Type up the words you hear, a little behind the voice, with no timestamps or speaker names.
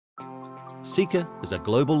Sika is a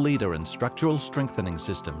global leader in structural strengthening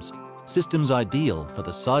systems, systems ideal for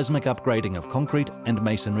the seismic upgrading of concrete and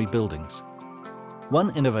masonry buildings.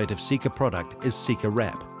 One innovative Sika product is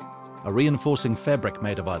SikaWrap, a reinforcing fabric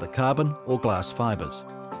made of either carbon or glass fibres.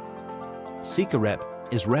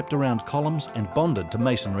 SikaWrap is wrapped around columns and bonded to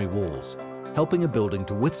masonry walls, helping a building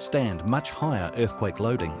to withstand much higher earthquake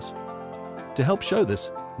loadings. To help show this,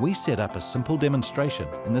 we set up a simple demonstration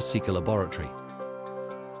in the Sika laboratory.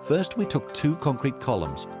 First, we took two concrete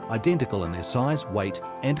columns, identical in their size, weight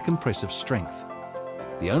and compressive strength.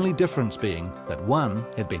 The only difference being that one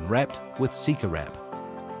had been wrapped with SikaWrap.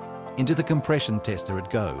 Into the compression tester it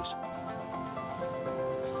goes.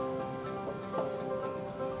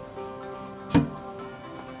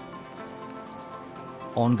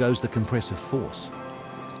 On goes the compressive force.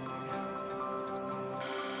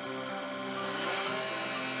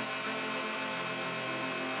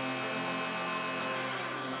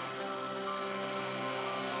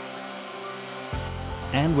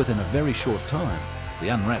 And within a very short time, the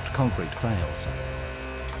unwrapped concrete fails.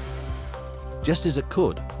 Just as it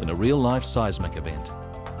could in a real-life seismic event.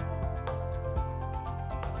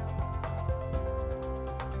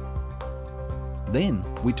 Then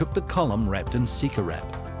we took the column wrapped in SikaWrap.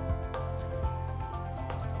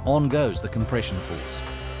 On goes the compression force.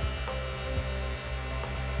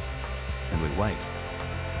 And we wait.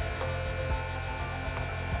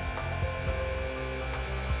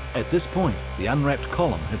 At this point, the unwrapped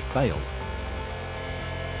column had failed.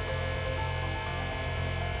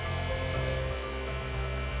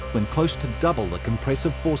 When close to double the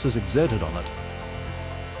compressive forces exerted on it,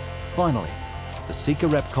 finally, the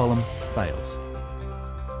SikaWrap column fails.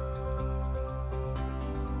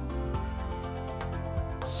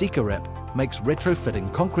 SikaWrap makes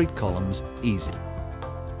retrofitting concrete columns easy.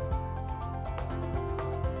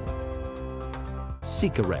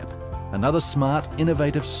 SikaWrap, another smart,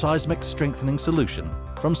 innovative seismic strengthening solution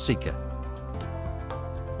from Sika.